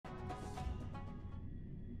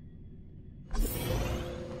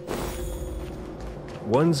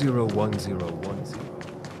101010.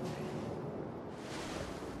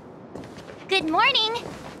 Good morning!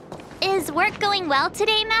 Is work going well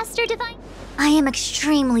today, Master Divine? I am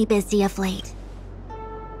extremely busy of late.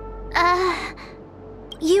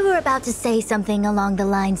 You were about to say something along the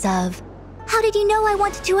lines of, how did you know I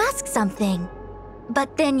wanted to ask something?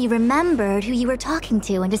 But then you remembered who you were talking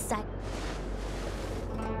to and decided...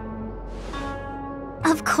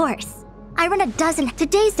 Of course. I run a dozen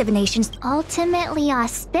today's divinations. Ultimately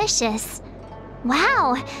auspicious.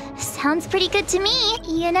 Wow, sounds pretty good to me.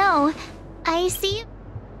 You know, I see...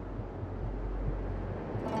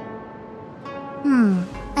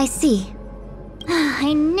 I see.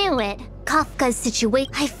 I knew it. Kafka's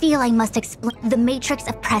situation. I feel I must explain the matrix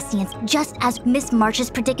of prescience, just as Miss March's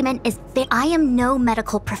predicament is I am no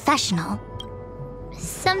medical professional.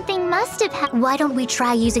 Something must have happened. Why don't we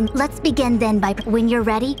try using... Let's begin then by... When you're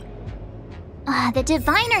ready. The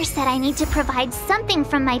diviner said I need to provide something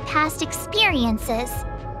from my past experiences.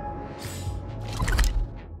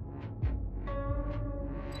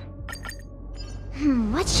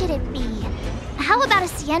 What should it be? How about a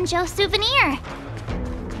Xianzhou souvenir?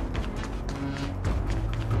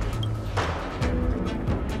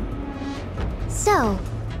 So,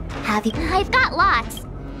 have you... I've got lots.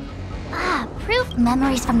 Proof.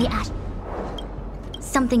 Memories from the ash.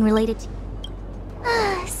 Something related to...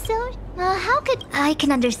 how could... I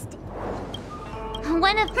can understand.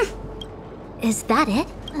 One of... Is that it?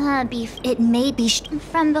 Beef. It may be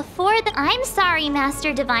From before the... I'm sorry,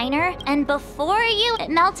 Master Diviner. And before you, it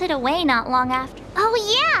melted away not long after. Oh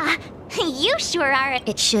yeah! You sure are...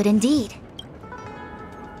 It should indeed.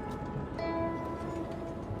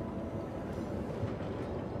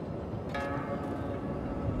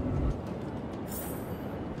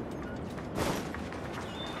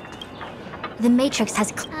 The Matrix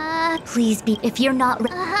has... Please be... If you're not...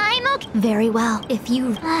 I'm okay. Very well. If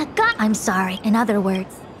you... God... I'm sorry. In other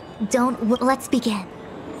words, don't... Let's begin.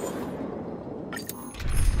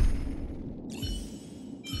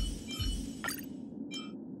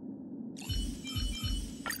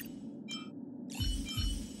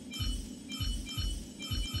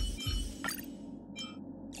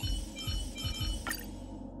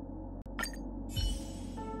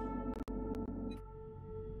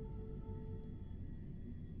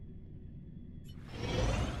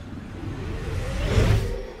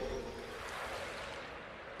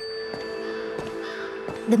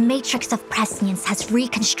 The Matrix of Prescience has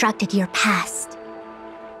reconstructed your past.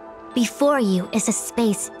 Before you is a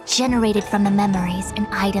space generated from the memories and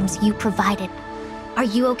items you provided. Are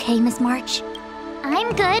you okay, Miss March?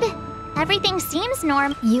 I'm good. Everything seems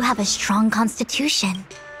normal. You have a strong constitution.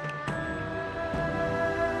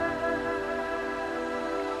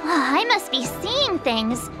 I must be seeing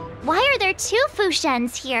things. Why are there two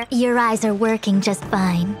Fushens here? Your eyes are working just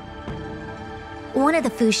fine. One of the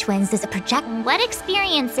Fushens is a project... What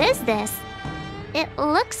experience is this? It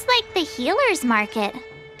looks like the healer's market.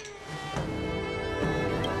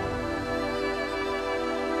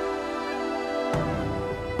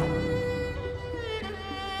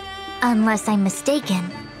 Unless I'm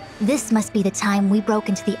mistaken, this must be the time we broke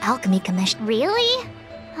into the Alchemy Commission. Really?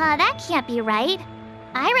 That can't be right.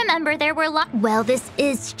 I remember there were Well, this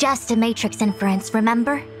is just a Matrix inference,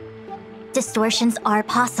 remember? Distortions are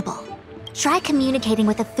possible. Try communicating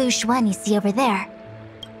with the Fushuen you see over there.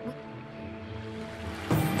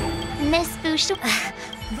 Miss Fushuen.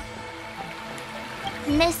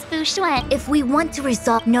 Miss Fushuen. If we want to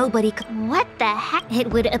resolve, nobody could... What the heck? It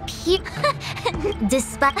would appear...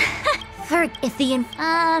 Despite... if the...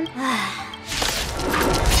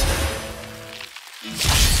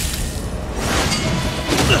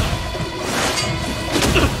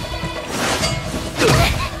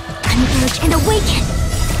 Converge and awaken!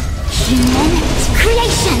 Human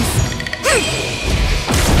creations!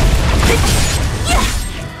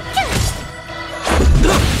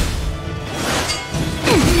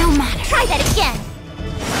 No matter. Try that again.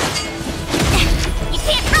 You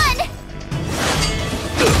can't run.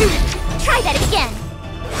 Try that again.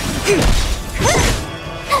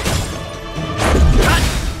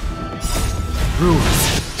 Rules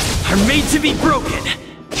are made to be broken.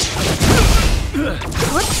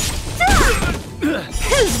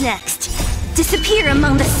 Who's next? Disappear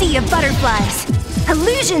among the sea of butterflies.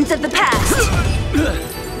 Illusions of the past.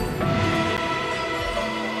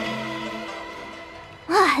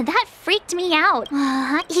 That freaked me out.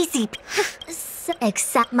 Easy.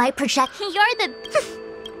 Accept my project. You're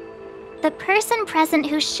the person present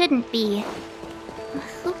who shouldn't be.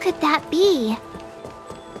 Who could that be?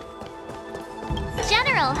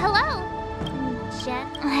 General, hello.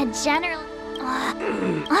 General.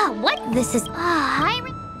 What? This is...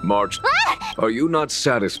 March, are you not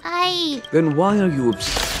satisfied? Then why are you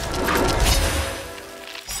upset?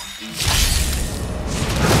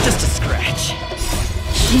 Just a scratch.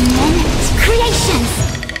 Human creations!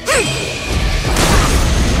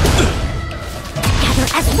 Gather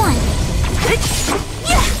as one!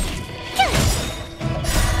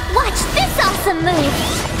 Watch this awesome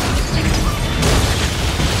move!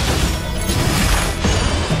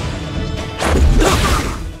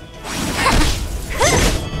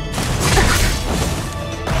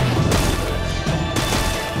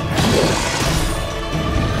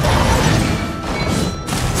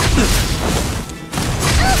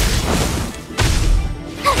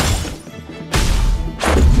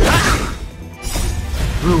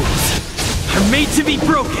 Rules are made to be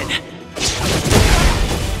broken.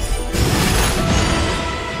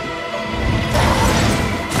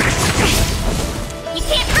 You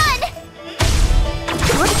can't run!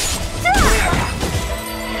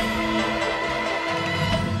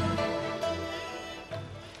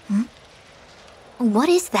 What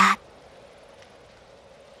is that?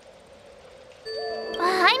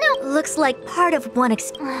 I know. Looks like part of one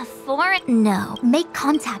Foreign. No, make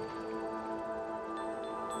contact.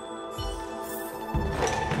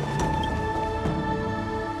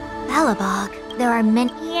 Balabog, there are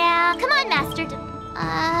many... Yeah, come on, Master.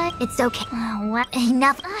 It's okay. What?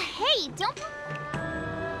 Enough. Hey, don't.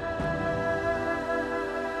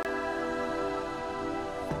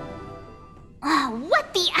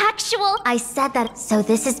 What the actual? I said that, so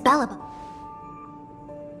this is Balabog.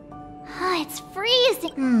 It's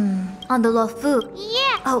freezing. On the Lofu.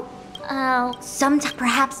 Yeah. Oh, sometime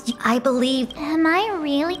perhaps I believe... Am I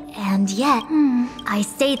really? And yet, I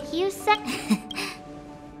say... You said...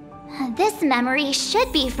 This memory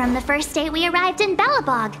should be from the first day we arrived in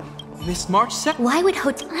Balabog. Miss March said... Why would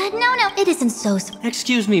Hotel... No. It isn't so...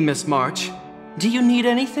 Excuse me, Miss March. Do you need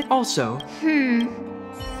anything also?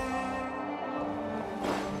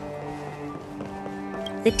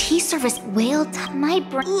 The tea service wailed... My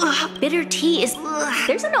brain... Bitter tea is...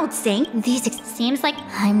 There's an old saying. These... Seems like...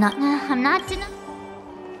 I'm not...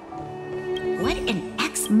 What an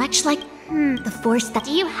X, much like... The force that...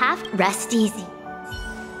 Do you have... Rest easy.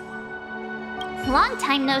 Long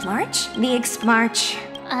time no... March? March.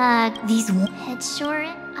 These... It sure...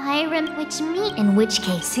 which me... In which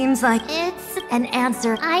case... Seems like... It's... An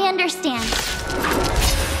answer... I understand.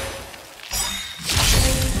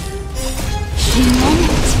 Human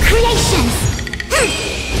creations!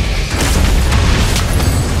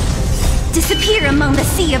 Disappear among the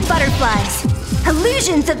sea of butterflies.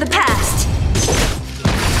 Illusions of the past.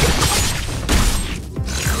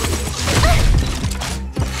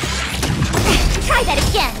 Try that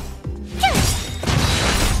again.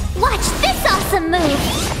 Watch this awesome move.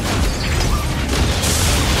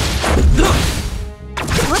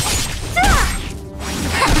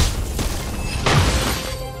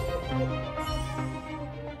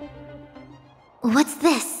 What's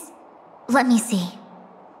this? Let me see.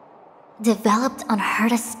 Developed on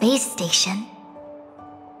Herta Space Station.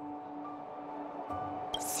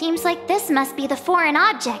 Seems like this must be the foreign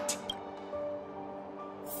object.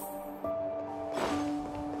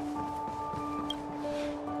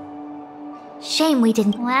 Shame we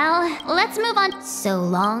didn't... Well, let's move on. So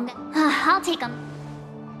long. I'll take them.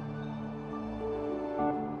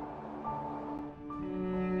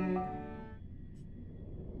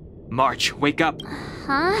 March, wake up.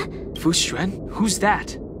 Huh? Fu Xuan? Who's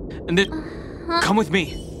that? And come with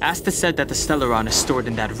me. Asta said that the Stellaron is stored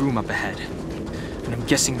in that room up ahead. And I'm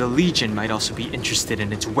guessing the Legion might also be interested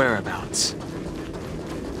in its whereabouts.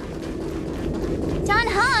 Don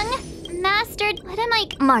Hung! Mastered... What am I...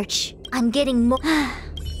 March, I'm getting more...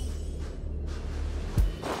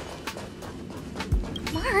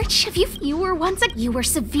 March, have you were once a... You were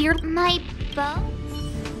severe... My bow?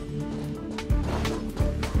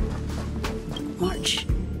 March,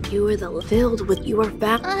 you were the filled with your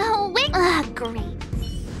back. Oh, wait. Great.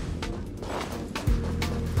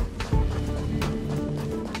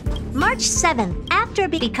 March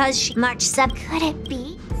 7th, because she... March 7th. Could it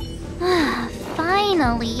be?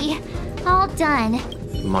 Finally. All done.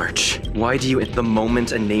 March, why do you at the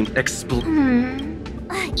moment a name expl...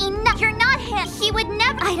 Enough. You're not him. He would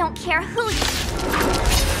never... I don't care who...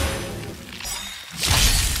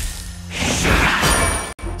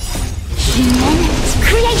 Human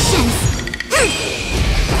creations!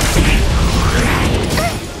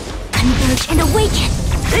 Converge and awaken!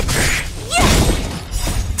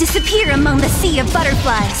 Disappear among the sea of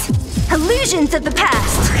butterflies. Illusions of the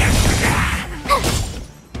past.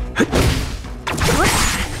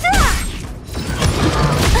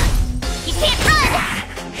 You can't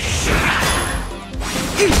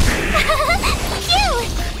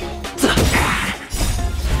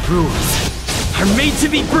Rules are made to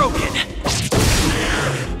be broken.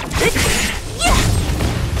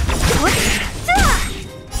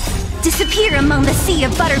 Disappear among the sea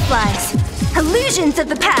of butterflies. Illusions of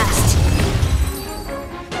the past.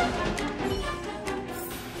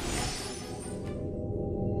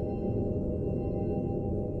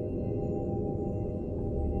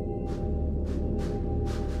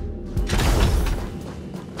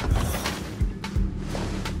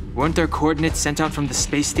 Weren't there coordinates sent out from the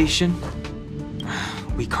space station?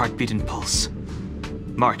 Weak heartbeat and pulse.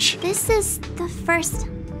 March. This is the first...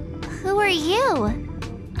 Who are you?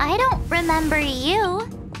 I don't remember you.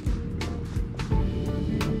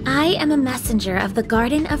 I am a messenger of the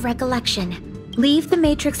Garden of Recollection. Leave the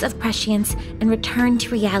Matrix of Prescience and return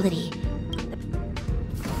to reality.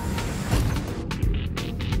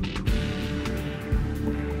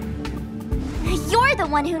 You're the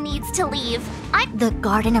one who needs to leave. The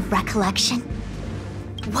Garden of Recollection?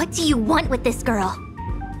 What do you want with this girl?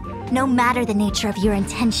 No matter the nature of your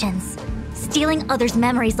intentions, stealing others'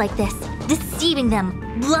 memories like this, deceiving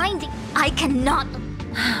them, blinding... I cannot...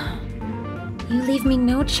 You leave me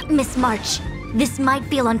no choice. Miss March, this might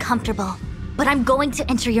feel uncomfortable, but I'm going to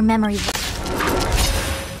enter your memory.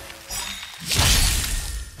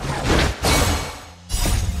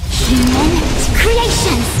 Human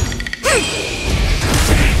creations!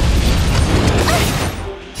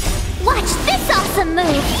 Watch this awesome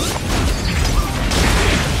move!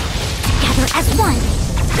 Together as one!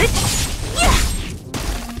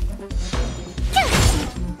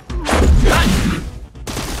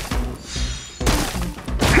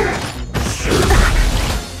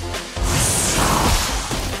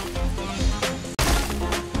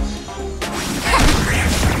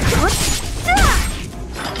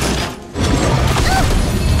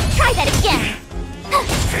 Try that again!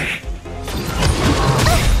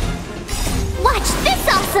 Watch this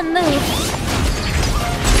awesome move!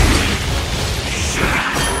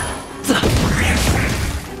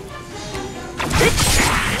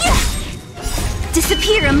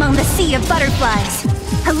 Disappear among the sea of butterflies.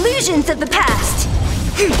 Illusions of the past.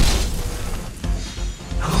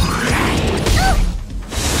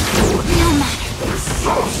 No matter.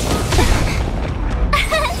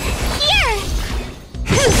 Here!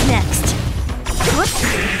 Who's next?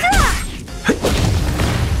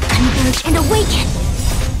 Converge and awaken!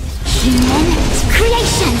 Human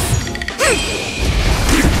creations!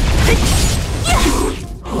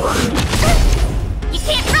 You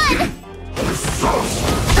can't run!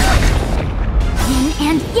 Yin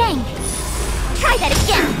and yang! Try that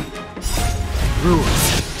again! Rules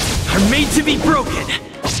are made to be broken.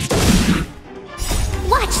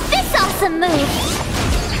 Watch this awesome move!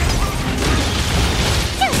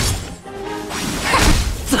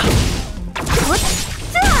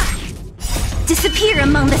 Disappear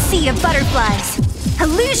among the sea of butterflies.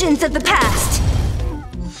 Illusions of the past.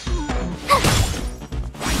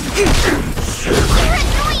 You're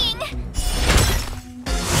annoying!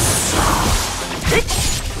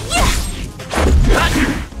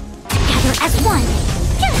 Together as one!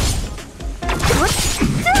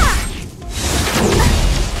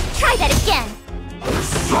 Try that again!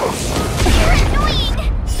 You're annoying!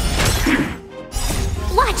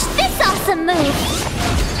 Watch this awesome move!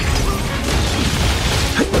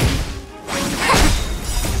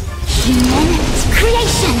 Human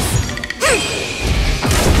creations!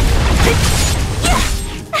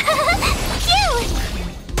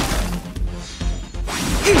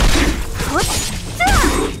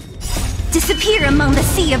 Disappear among the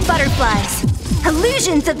sea of butterflies.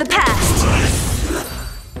 Illusions of the past.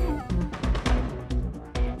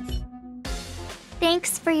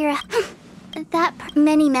 Thanks for your...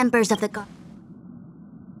 Many members of the Guard.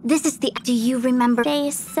 This is the... Do you remember? They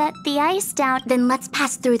set the ice down. Then let's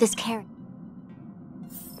pass through this carrot.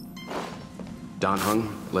 Don Hung,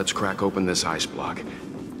 let's crack open this ice block.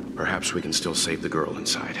 Perhaps we can still save the girl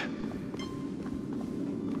inside.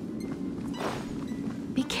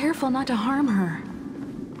 Be careful not to harm her.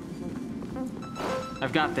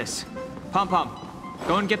 I've got this. Pom-Pom,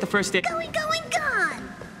 go and get the first aid. Gone!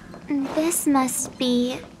 This must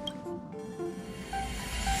be...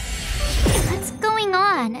 What's going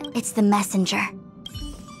on? It's the messenger.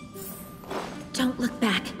 Don't look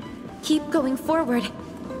back. Keep going forward.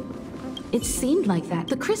 It seemed like that.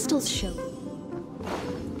 The crystals show.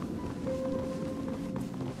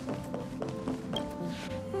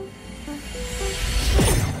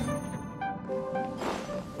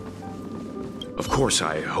 Of course,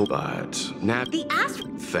 I hope, Nat... The ass...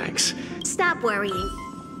 Thanks. Stop worrying.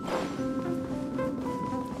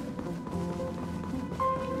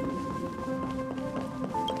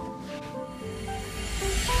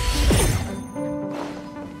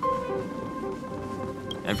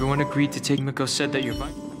 Everyone agreed to take. Miko said that you're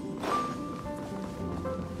fine.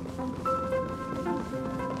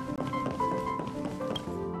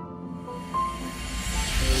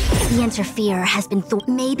 The interferer has been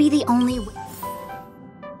maybe the only way.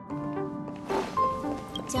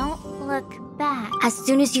 Don't look back. As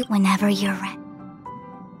soon as whenever you're ready.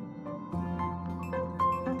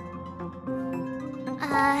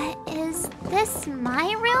 Is this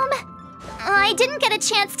my room? I didn't get a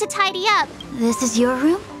chance to tidy up. This is your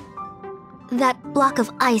room? That block of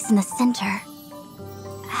ice in the center.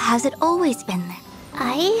 Has it always been there?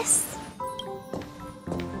 Ice?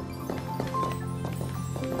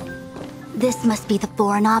 This must be the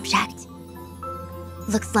foreign object.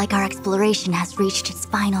 Looks like our exploration has reached its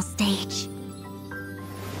final stage.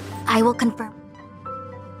 I will confirm.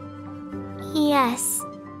 Yes.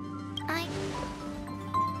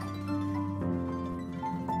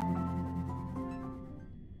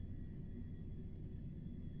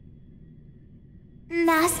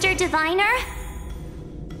 Master Diviner?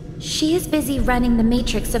 She is busy running the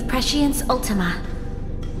matrix of Prescience Ultima.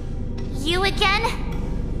 You again?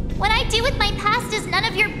 What I do with my past is none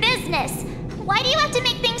of your business. Why do you have to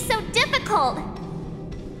make things so difficult?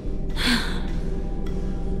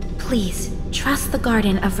 Please, trust the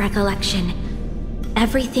Garden of Recollection.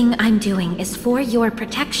 Everything I'm doing is for your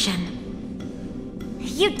protection.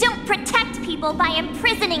 You don't protect people by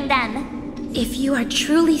imprisoning them. If you are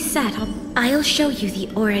truly set on, I'll show you the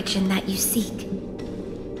origin that you seek.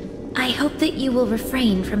 I hope that you will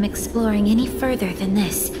refrain from exploring any further than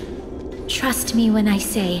this. Trust me when I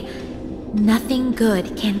say, nothing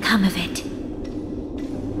good can come of it.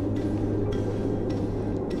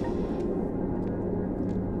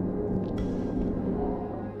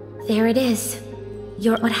 There it is.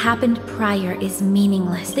 What happened prior is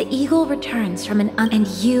meaningless. The eagle returns from and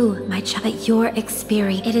you, my child, but your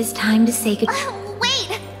experience. It is time to say goodbye.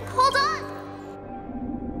 Wait! Hold on!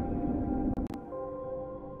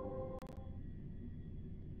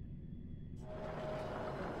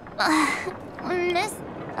 Miss...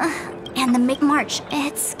 And the March,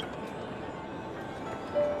 it's...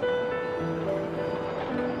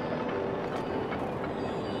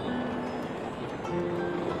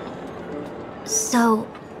 So...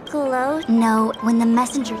 Glow? No, when the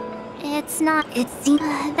messenger... It's not... It seems...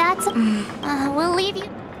 That's... we'll leave you...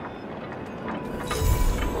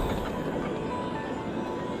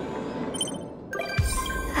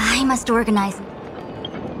 I must organize...